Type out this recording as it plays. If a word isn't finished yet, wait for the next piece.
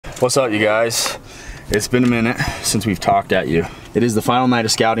What's up, you guys? It's been a minute since we've talked at you. It is the final night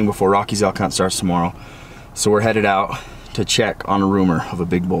of scouting before Rocky's elk hunt starts tomorrow. So we're headed out to check on a rumor of a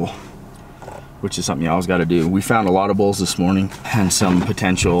big bull, which is something you always gotta do. We found a lot of bulls this morning and some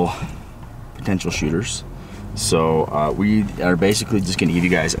potential shooters. So we are basically just gonna give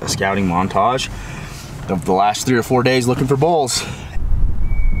you guys a scouting montage of the last 3 or 4 days looking for bulls.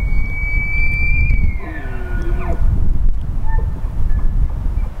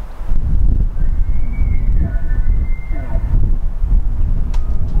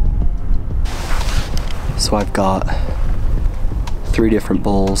 So I've got 3 different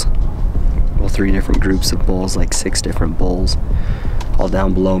bulls, well, 3 different groups of bulls, like 6 different bulls, all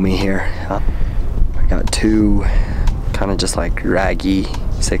down below me here. I got 2 kind of just like raggy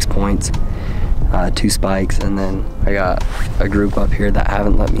 6 points, 2 spikes, and then I got a group up here that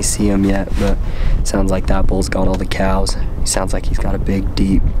haven't let me see him yet, but it sounds like that bull's got all the cows. He sounds like he's got a big,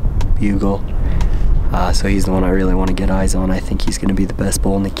 deep bugle. So he's the one I really want to get eyes on. I think he's going to be the best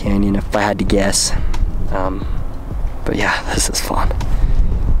bull in the canyon if I had to guess. But yeah, this is fun.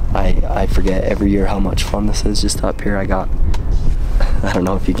 I forget every year how much fun this is just up here. I don't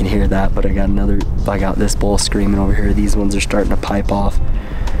know if you can hear that, but I got this bull screaming over here. These ones are starting to pipe off.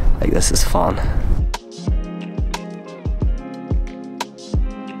 Like, this is fun.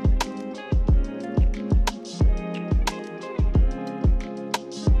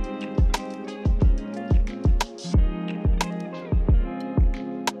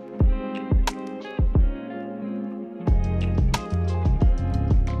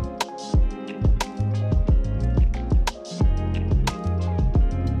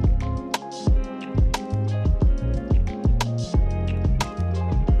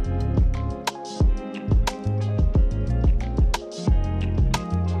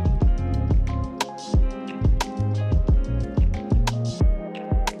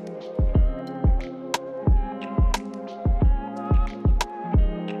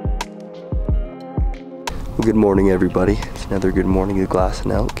 Well, good morning, everybody. It's another good morning of glass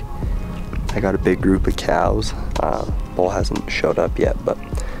and elk. I got a big group of cows. Bull hasn't showed up yet, but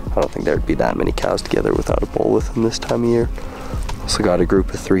I don't think there'd be that many cows together without a bull with them this time of year. Also got a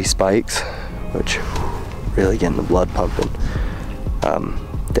group of 3 spikes, which really getting the blood pumping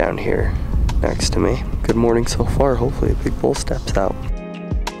down here next to me. Good morning so far. Hopefully a big bull steps out.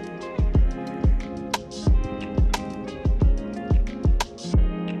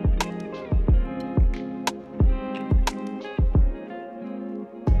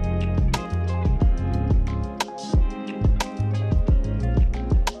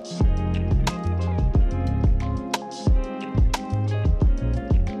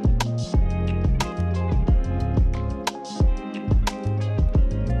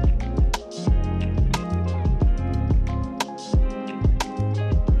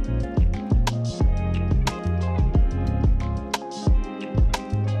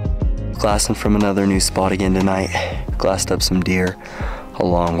 Glassing from another new spot again tonight. Glassed up some deer a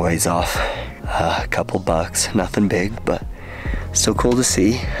long ways off. A couple bucks, nothing big, but still cool to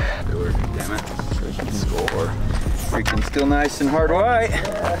see. Good work, damn it. Freaking score. Freaking still nice and hard white.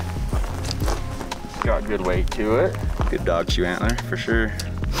 Got good weight to it. Good dog shoe antler for sure.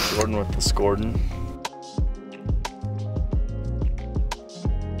 Gordon with the Scorden.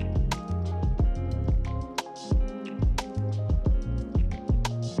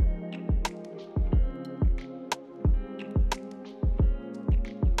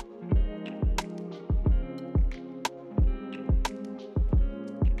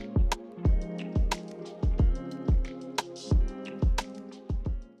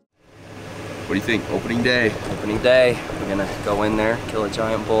 What do you think? Opening day? Opening day. We're gonna go in there, kill a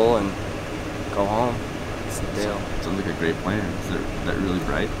giant bull, and go home. That's the deal. Sounds like a great plan. Is that really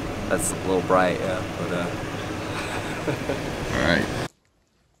bright? That's a little bright, yeah, but All right.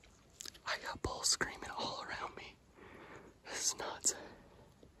 I got bulls screaming all around me. This is nuts.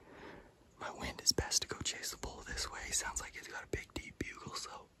 My wind is best to go chase the bull this way. Sounds like it's got a big, deep bugle, so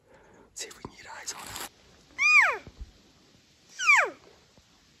let's see if we can get eyes on it.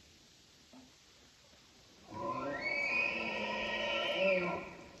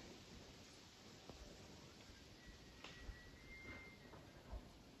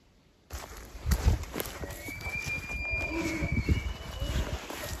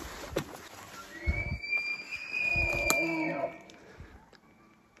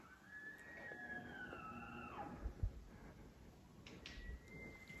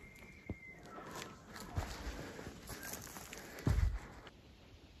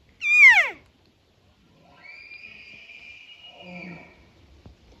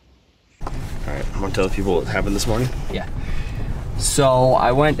 Want to tell the people what happened this morning? Yeah. So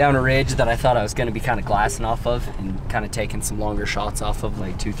I went down a ridge that I thought I was gonna be kind of glassing off of and kind of taking some longer shots off of,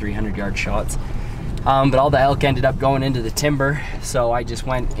 like 200-300 yard shots. But all the elk ended up going into the timber. So I just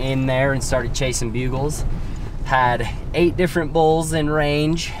went in there and started chasing bugles. Had 8 different bulls in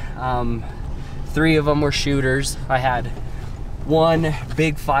range. 3 of them were shooters. I had one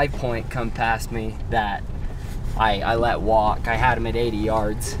big 5-point come past me that I let walk. I had him at 80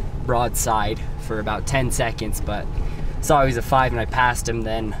 yards broadside for about 10 seconds, but saw he was a 5 and I passed him.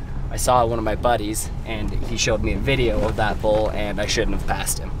 Then I saw one of my buddies and he showed me a video of that bull and I shouldn't have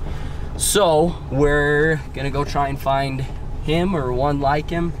passed him. So we're gonna go try and find him or one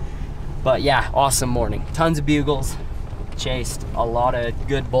like him. But yeah, awesome morning. Tons of bugles, chased a lot of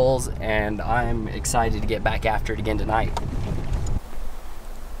good bulls, and I'm excited to get back after it again tonight.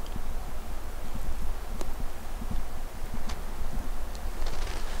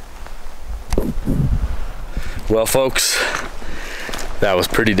 Well, folks, that was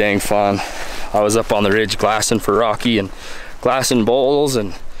pretty dang fun. I was up on the ridge glassing for Rocky and glassing bulls,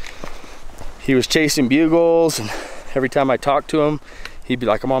 and he was chasing bugles, and every time I talked to him, he'd be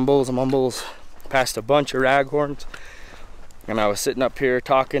like, I'm on bulls, I'm on bulls. Passed a bunch of raghorns, and I was sitting up here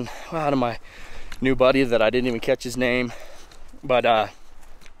talking to my new buddy that I didn't even catch his name, but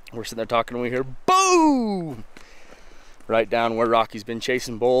we're sitting there talking and we hear boom! Right down where Rocky's been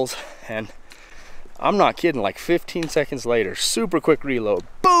chasing bulls, and I'm not kidding, like 15 seconds later, super quick reload,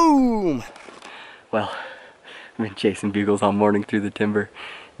 boom! Well, I've been chasing bugles all morning through the timber.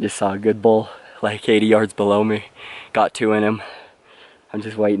 Just saw a good bull, like 80 yards below me. Got 2 in him. I'm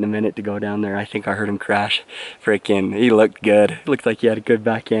just waiting a minute to go down there. I think I heard him crash. Freaking, he looked good. Looked like he had a good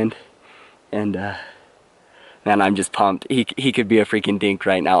back end. And man, I'm just pumped. He could be a freaking dink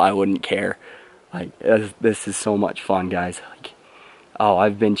right now. I wouldn't care. Like, this is so much fun, guys. Like, oh,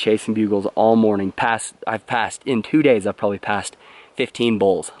 I've been chasing bugles all morning. I've passed, in 2 days, I've probably passed 15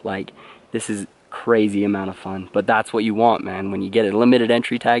 bulls. Like, this is crazy amount of fun. But that's what you want, man. When you get a limited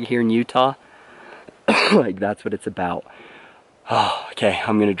entry tag here in Utah, like, that's what it's about. Oh, okay,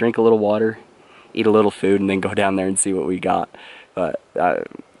 I'm gonna drink a little water, eat a little food, and then go down there and see what we got. But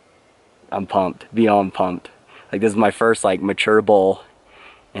I'm pumped, beyond pumped. Like, this is my first, like, mature bull,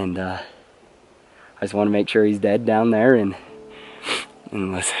 and I just want to make sure he's dead down there, and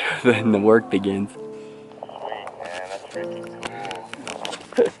then the work begins. Sweet, man, that's freaking cool.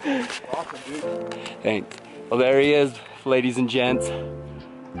 Awesome, dude. Thanks. Well, there he is, ladies and gents.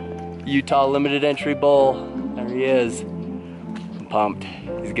 Utah limited entry bull. There he is. I'm pumped.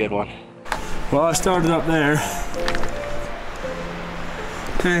 He's a good one. Well, I started up there.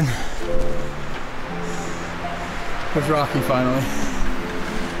 And there's Rocky finally.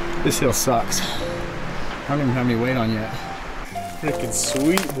 This hill sucks. I don't even have any weight on yet. Freaking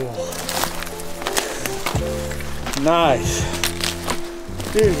sweet bull. Nice.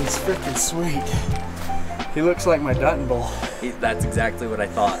 Dude, he's freaking sweet. He looks like my Dutton bull. That's exactly what I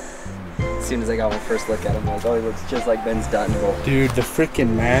thought. As soon as I got my first look at him, I was like, oh, he looks just like Ben's Dutton bull. Dude, the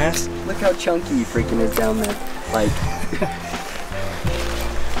freaking mass. Look how chunky he freaking is down there. Like,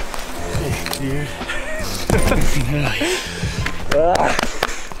 hey, dude.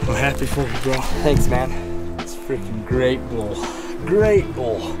 I'm happy for you, bro. Thanks, man. It's freaking great bull. Great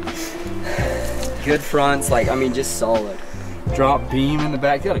bull. Good fronts, like, I mean, just solid. Drop beam in the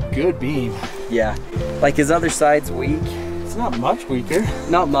back. Got a good beam. Yeah. Like, his other side's weak. It's not much weaker.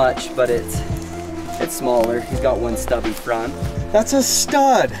 Not much, but it's smaller. He's got one stubby front. That's a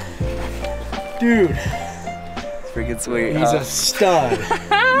stud. Dude. It's freaking sweet. He's a stud.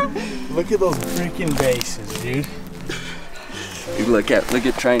 Look at those freaking bases, dude. Dude, look at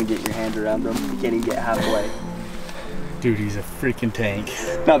trying to get your hand around him. You can't even get halfway. Dude, he's a freaking tank.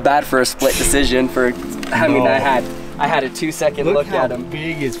 Not bad for a split decision. I mean, I had a 2-second look at him. Look how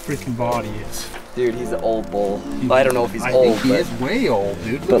big his freaking body is. Dude, he's an old bull. Well, I don't know if he's old, but he is way old,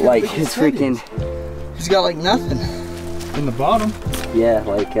 dude. But like his freaking, he's got like nothing in the bottom. Yeah,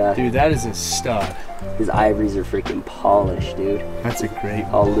 like dude, that is a stud. His ivories are freaking polished, dude. That's a great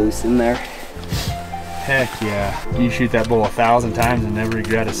bull. All loose in there. Heck yeah. You shoot that bull 1,000 times and never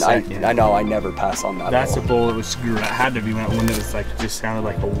regret a second. I know, I never pass on that. That's a bull that was had to be one that was like just sounded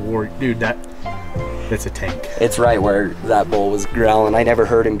like a war. Dude, that's a tank. It's right where that bull was growling. I never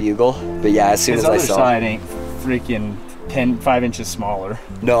heard him bugle, but yeah, as soon as I saw his other side ain't freaking 5 inches smaller.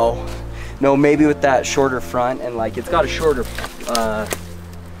 No, maybe with that shorter front and like it's got a shorter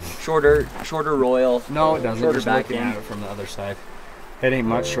royal. No, it doesn't. Shorter Just back looking end. at it from the other side. It ain't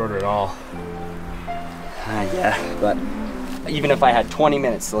much shorter at all. Yeah, but even if I had 20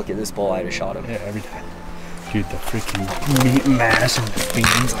 minutes to look at this bull, I'd have shot him. Yeah, every time. Dude, the freaking meat mass and the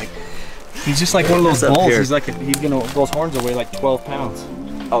beans, like, He's just like one of those What's up bulls. here? He's like those horns will weigh like 12 pounds.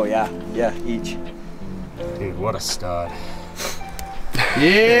 Oh yeah, yeah, each. Dude, what a stud.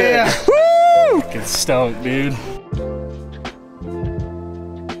 Yeah! Woo! Fucking stoked, dude.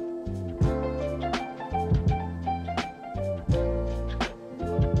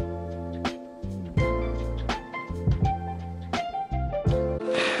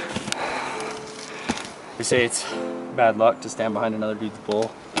 They say it's bad luck to stand behind another dude's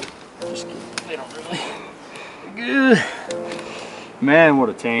bull. Just kidding. They don't really. Good. Man, what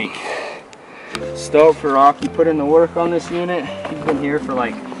a tank. Stoked for Rocky. Put in the work on this unit. He's been here for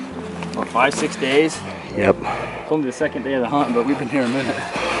like, what, 5-6 days? Yep. It's only the second day of the hunt, but we've been here a minute.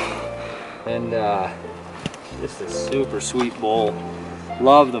 And this is super sweet bull.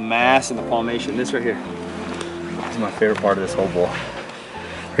 Love the mass and the palmation. This right here is my favorite part of this whole bull.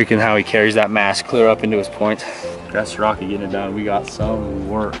 Freaking how he carries that mass clear up into his point. That's Rocky getting it done. We got some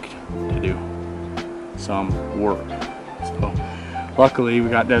work to do. Some work. So luckily we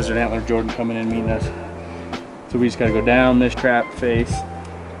got Desert Antler Jordan coming in meeting us. So we just gotta go down this trap face,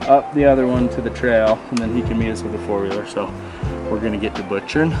 up the other one to the trail, and then he can meet us with a 4-wheeler. So we're gonna get to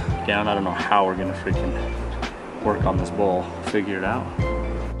butchering down. I don't know how we're gonna freaking work on this bull. Figure it out.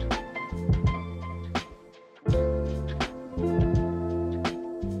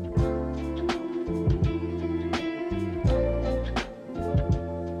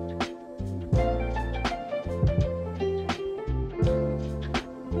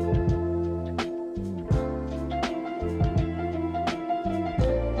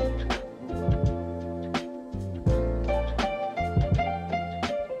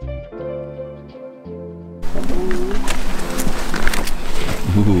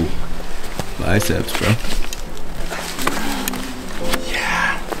 Ooh, biceps, bro.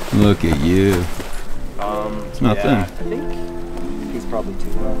 Yeah. Look at you. It's nothing. Yeah, I think he's probably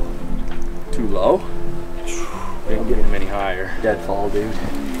too low. Too low? We don't get him any higher. Deadfall, dude.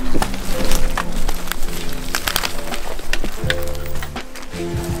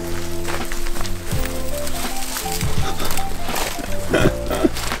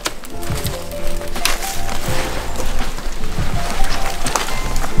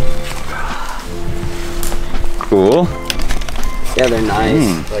 Cool. Yeah, they're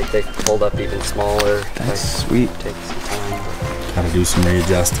nice. Like they fold up even smaller. That's like, sweet. Take some time. Gotta do some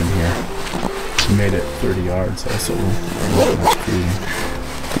readjusting here. We made it 30 yards also. That's crazy.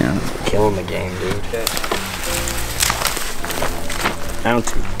 Yeah. Killing the game, dude. Down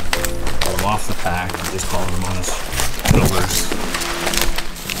 2. Got him off the pack and just calling him on his shoulders.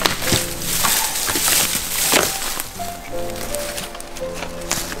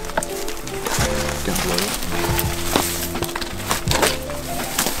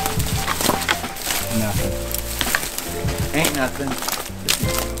 Nothing. Ain't nothing.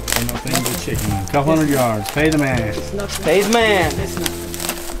 Ain't nothing but chicken. Couple hundred yards. Pay the man. Pays man.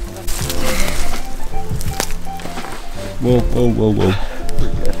 Whoa, whoa, whoa, whoa.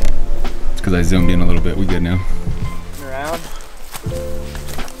 It's because I zoomed in a little bit. We good now. Around.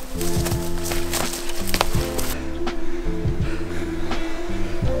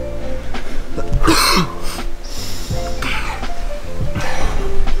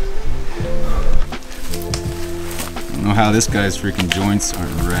 I don't know how this guy's freaking joints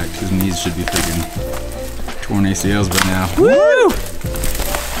aren't wrecked. His knees should be freaking torn ACLs by now. Woo!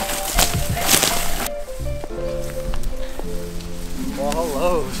 Ball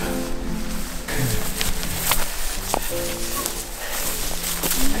lows.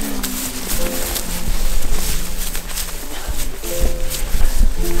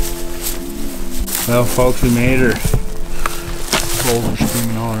 Well, folks, we made her. Bulls are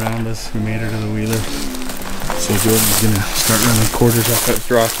screaming all around us. We made her to the wheeler. So Jordan's gonna start running quarters up at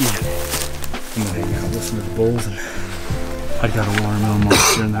Rocky. I'm gonna hang out, listen to the bulls, and I got a watermelon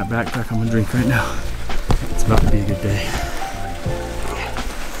monster in that backpack I'm gonna drink right now. It's about to be a good day.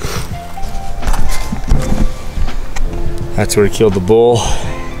 That's where he killed the bull.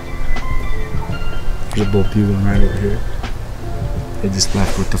 There's a bull bugling right over here. They just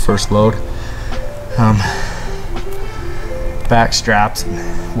left with the first load. Back straps and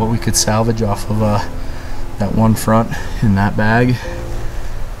what we could salvage off of that one front in that bag.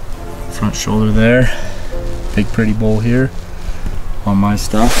 Front shoulder there. Big pretty bull here on my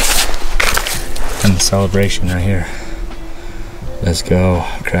stuff. And the celebration right here. Let's go.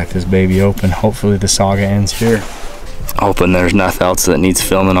 Crack this baby open. Hopefully the saga ends here. Hoping there's nothing else that needs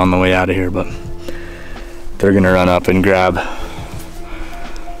filming on the way out of here, but they're gonna run up and grab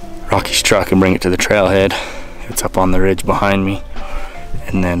Rocky's truck and bring it to the trailhead. It's up on the ridge behind me.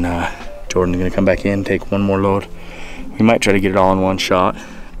 And then Jordan's gonna come back in, take one more load. We might try to get it all in one shot,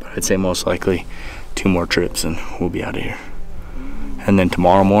 but I'd say most likely 2 more trips and we'll be out of here. And then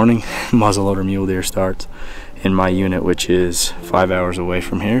tomorrow morning, muzzleloader mule deer starts in my unit, which is 5 hours away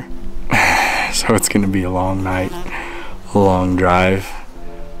from here. So it's gonna be a long night, a long drive,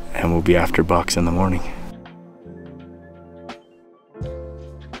 and we'll be after bucks in the morning.